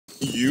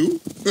You?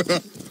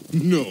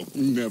 No,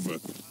 never.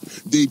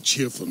 They'd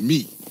cheer for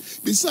me.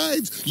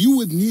 Besides, you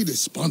would need a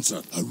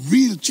sponsor, a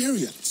real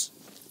chariot.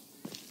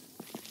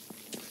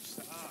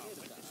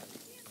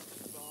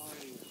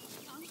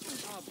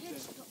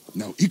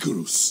 Now,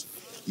 Icarus,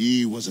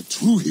 he was a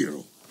true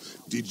hero.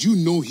 Did you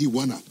know he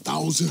won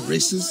 1,000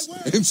 races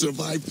and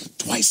survived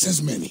twice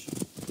as many?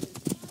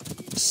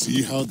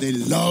 See how they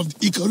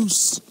loved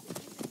Icarus?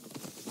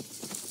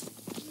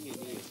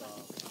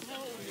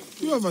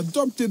 You have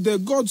adopted their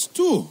gods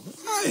too.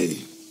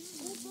 Aye.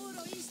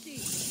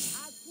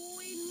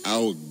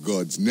 Our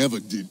gods never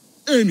did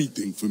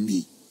anything for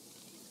me.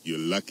 You're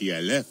lucky I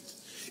left.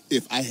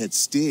 If I had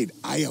stayed,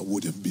 Aya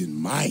would have been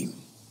mine.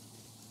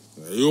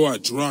 You are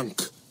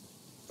drunk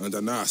and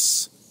an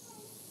ass.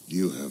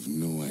 You have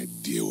no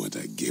idea what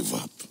I gave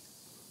up.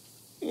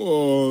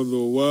 Oh,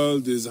 the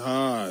world is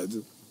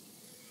hard.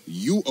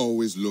 You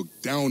always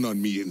looked down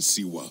on me in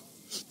Siwa.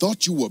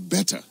 Thought you were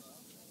better.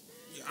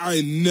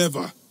 I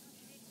never.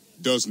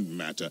 Doesn't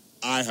matter.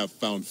 I have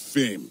found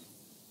fame.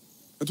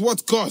 At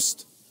what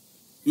cost?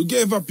 You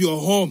gave up your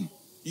home,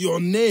 your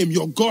name,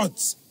 your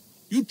gods.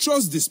 You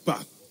chose this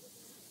path.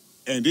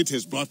 And it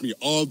has brought me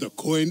all the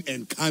coin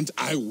and cant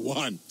I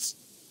want.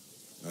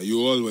 Now, you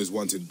always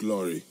wanted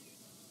glory.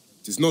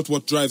 It is not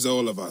what drives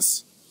all of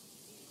us.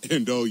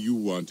 And all you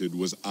wanted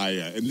was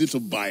Aya and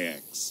little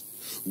Bayax.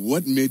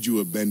 What made you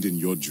abandon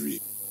your dream?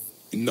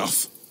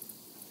 Enough.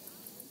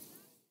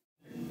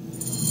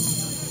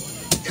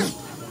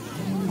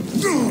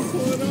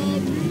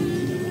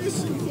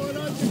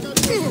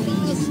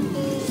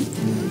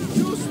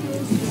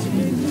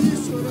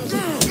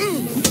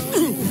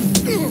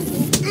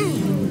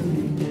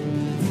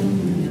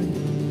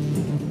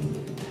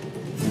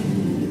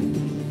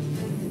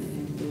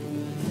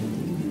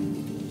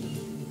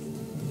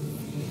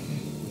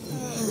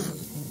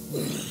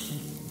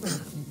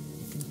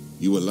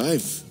 You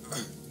alive?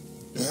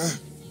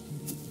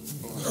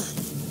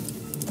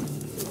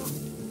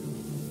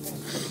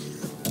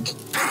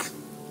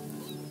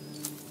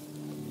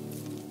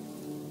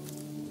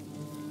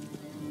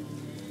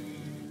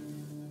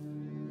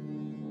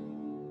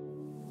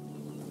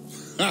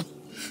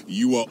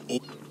 You are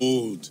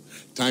old.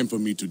 Time for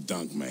me to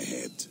dunk my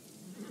head.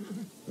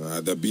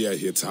 The beer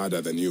hits harder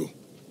than you.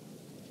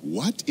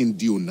 What in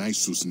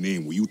Dionysus'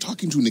 name were you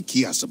talking to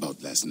Nikias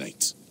about last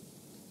night?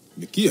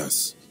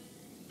 Nikias?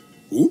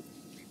 Who?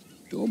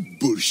 Don't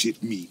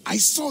bullshit me. I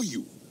saw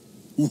you.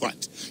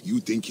 What? You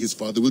think his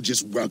father will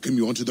just welcome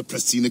you onto the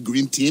Prasina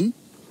Green team?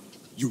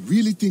 You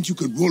really think you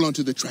can roll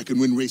onto the track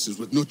and win races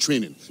with no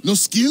training, no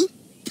skill?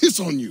 Piss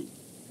on you.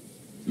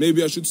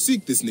 Maybe I should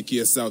seek this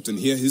Nikias out and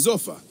hear his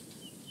offer.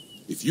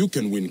 If you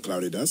can win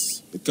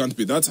Claridas, it can't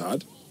be that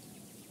hard.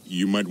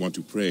 You might want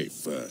to pray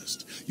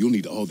first. You'll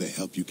need all the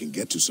help you can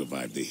get to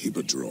survive the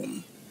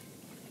Hippodrome.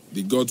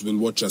 The gods will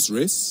watch us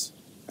race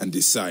and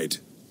decide.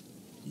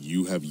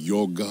 You have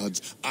your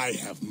gods, I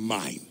have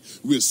mine.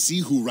 We'll see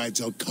who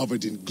rides out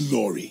covered in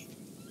glory.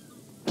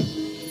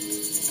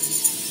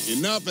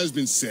 Enough has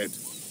been said.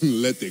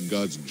 Let the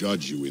gods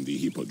judge you in the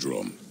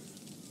Hippodrome.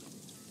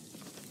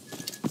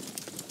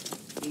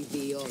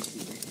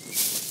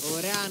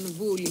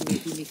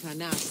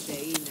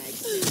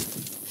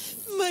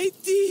 My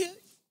dear.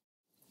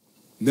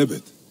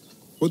 Nebet,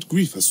 what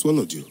grief has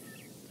swallowed you?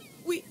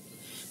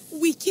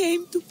 We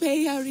came to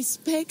pay our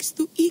respects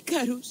to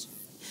Icarus,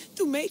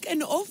 to make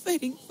an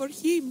offering for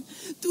him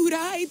to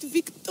ride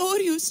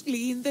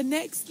victoriously in the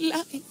next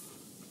life.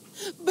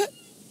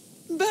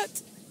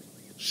 But...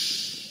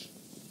 Shh.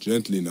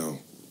 Gently now.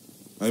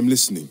 I'm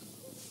listening.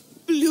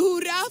 Blue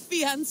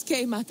ruffians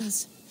came at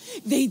us.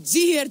 They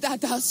jeered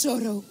at our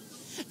sorrow.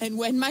 And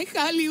when my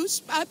Halius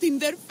spat in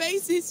their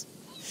faces,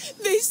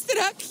 they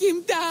struck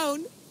him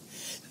down.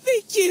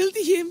 They killed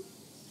him.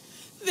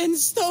 Then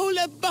stole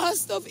a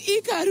bust of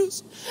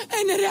Icarus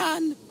and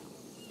ran.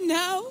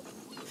 Now,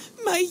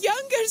 my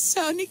younger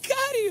son,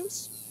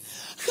 Icarius,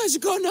 has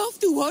gone off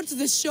towards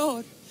the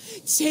shore,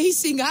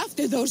 chasing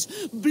after those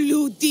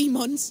blue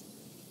demons.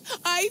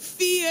 I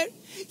fear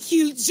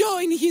he'll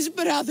join his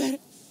brother.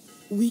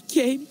 We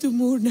came to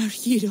mourn our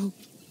hero,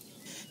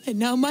 and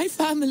now my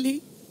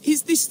family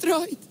is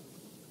destroyed.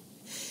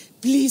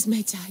 Please,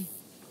 Medjay,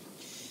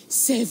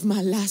 save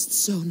my last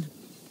son.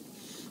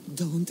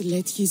 Don't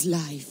let his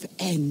life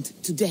end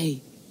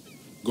today.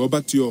 Go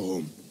back to your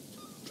home.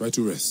 Try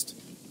to rest.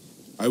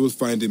 I will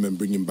find him and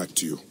bring him back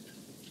to you.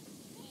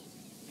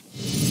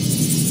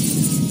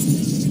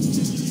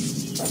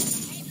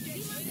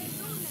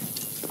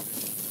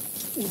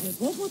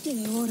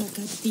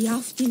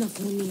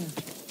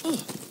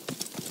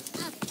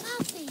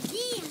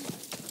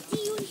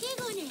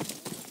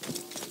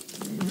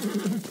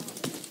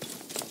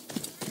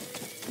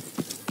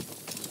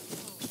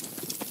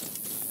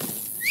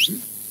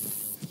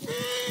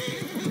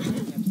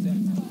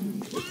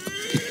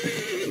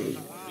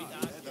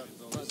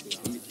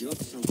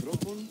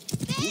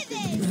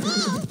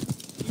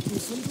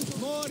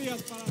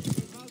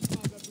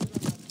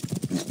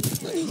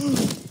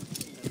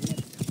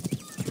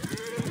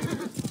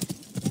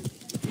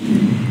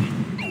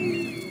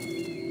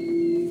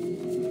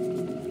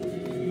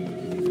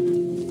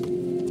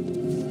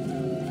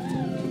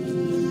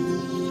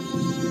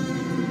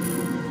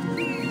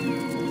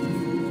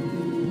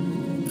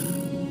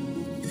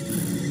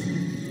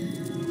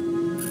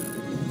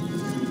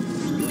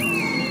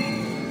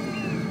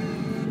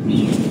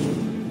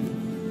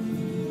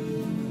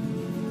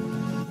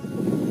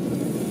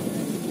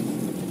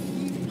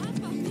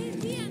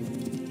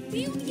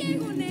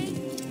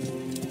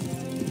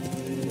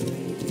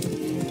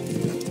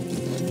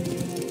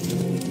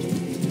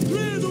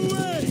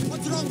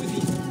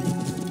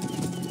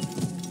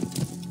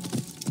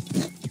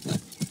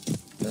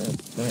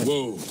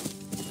 Whoa.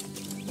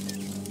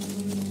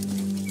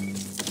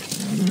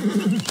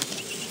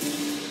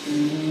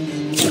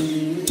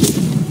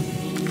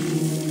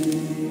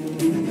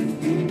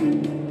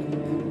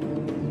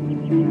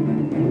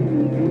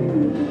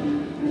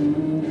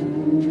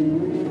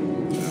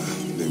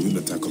 They will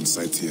attack on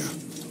sight here.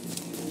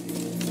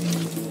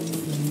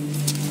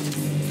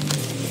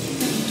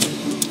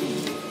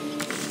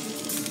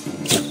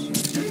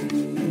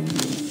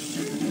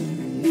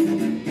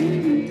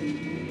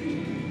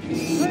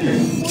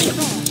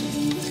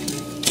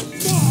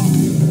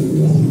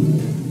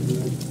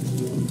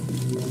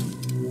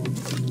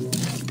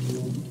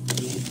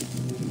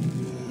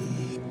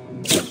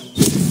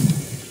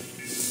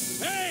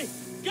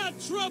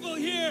 Trouble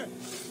here!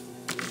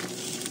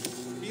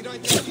 Be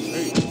right there.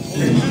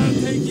 Hey, I'll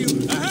take you.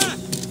 Aha!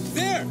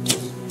 There!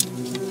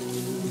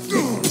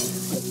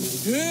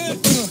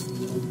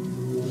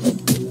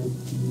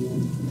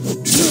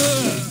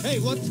 Hey,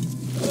 what?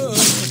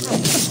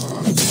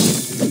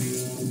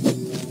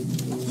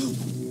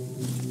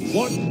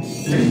 What?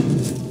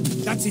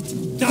 That's it.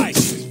 Die!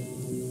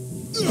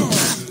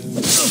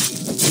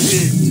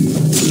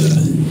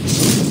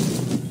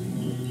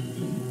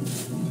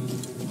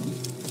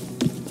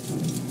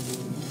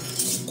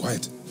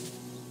 Quiet.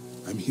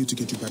 I'm here to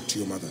get you back to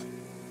your mother.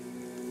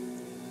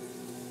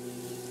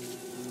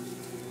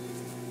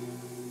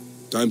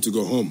 Time to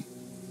go home.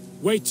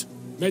 Wait,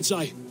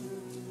 Medjay.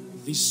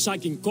 These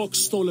sagging cocks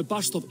stole a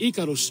bust of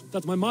Icarus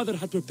that my mother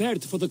had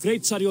prepared for the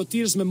great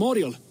charioteer's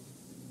memorial.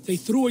 They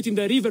threw it in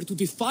the river to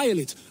defile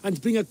it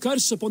and bring a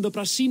curse upon the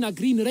Prasina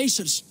green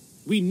racers.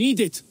 We need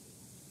it.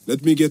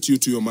 Let me get you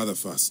to your mother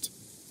first.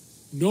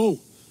 No.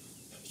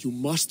 You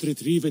must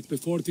retrieve it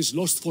before it is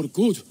lost for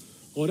good,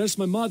 or else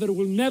my mother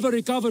will never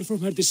recover from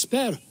her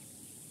despair.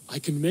 I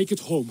can make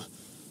it home,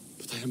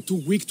 but I am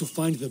too weak to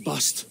find the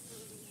bust.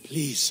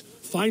 Please,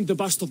 find the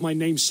bust of my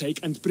namesake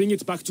and bring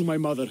it back to my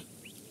mother.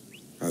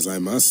 As I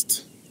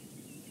must.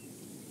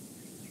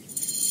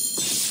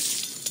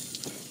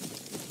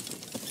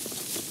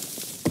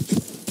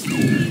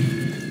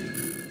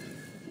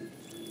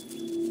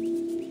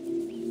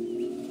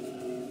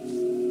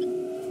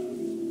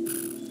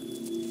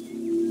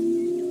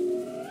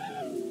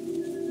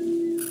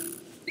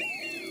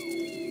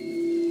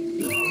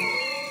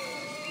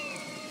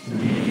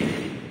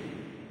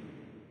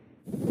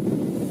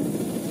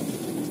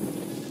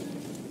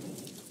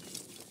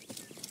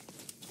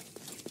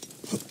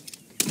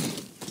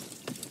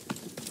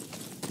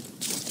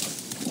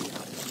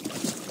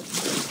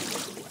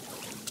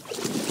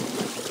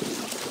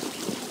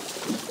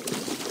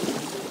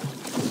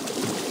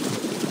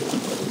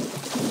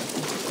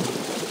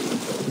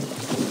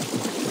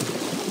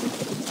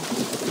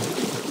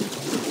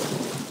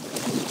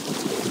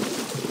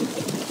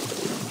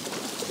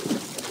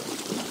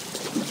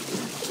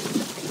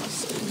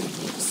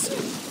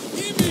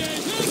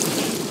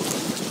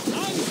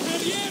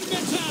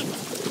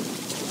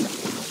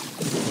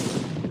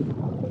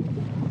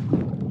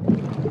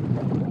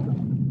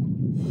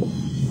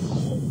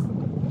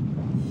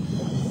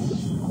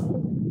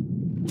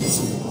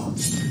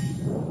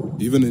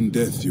 Even in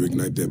death, you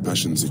ignite their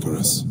passions,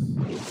 Icarus.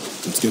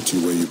 Let's get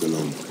you where you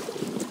belong.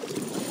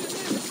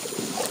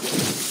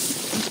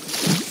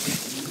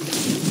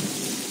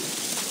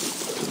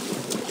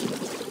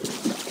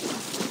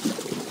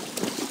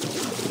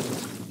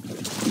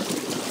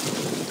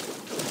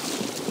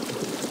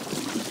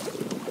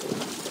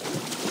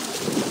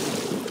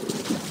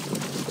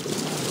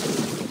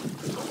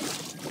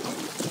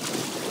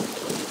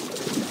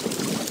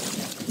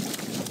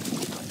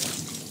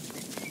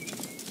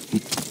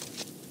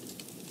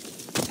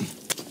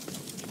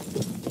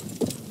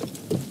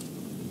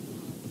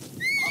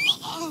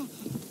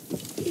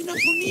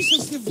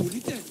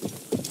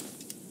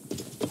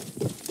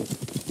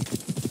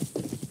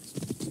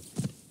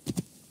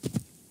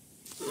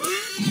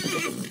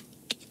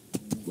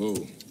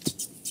 Whoa.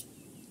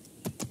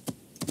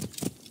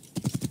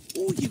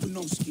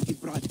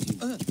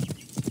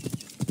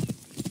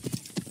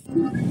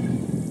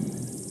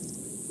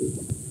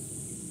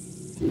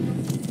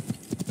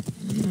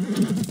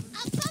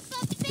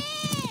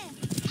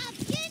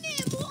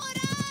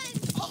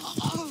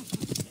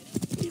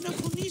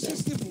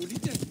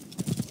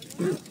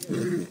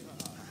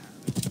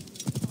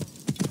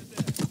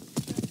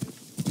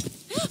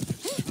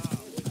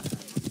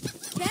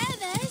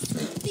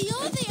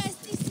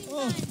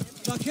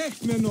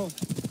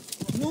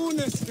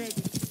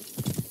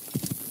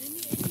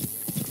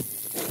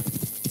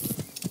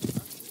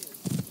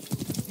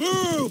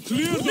 Boo!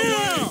 Clear the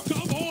way!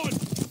 Come on!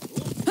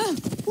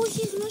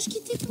 Όχι,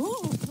 γνώσκει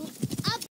τίποτα.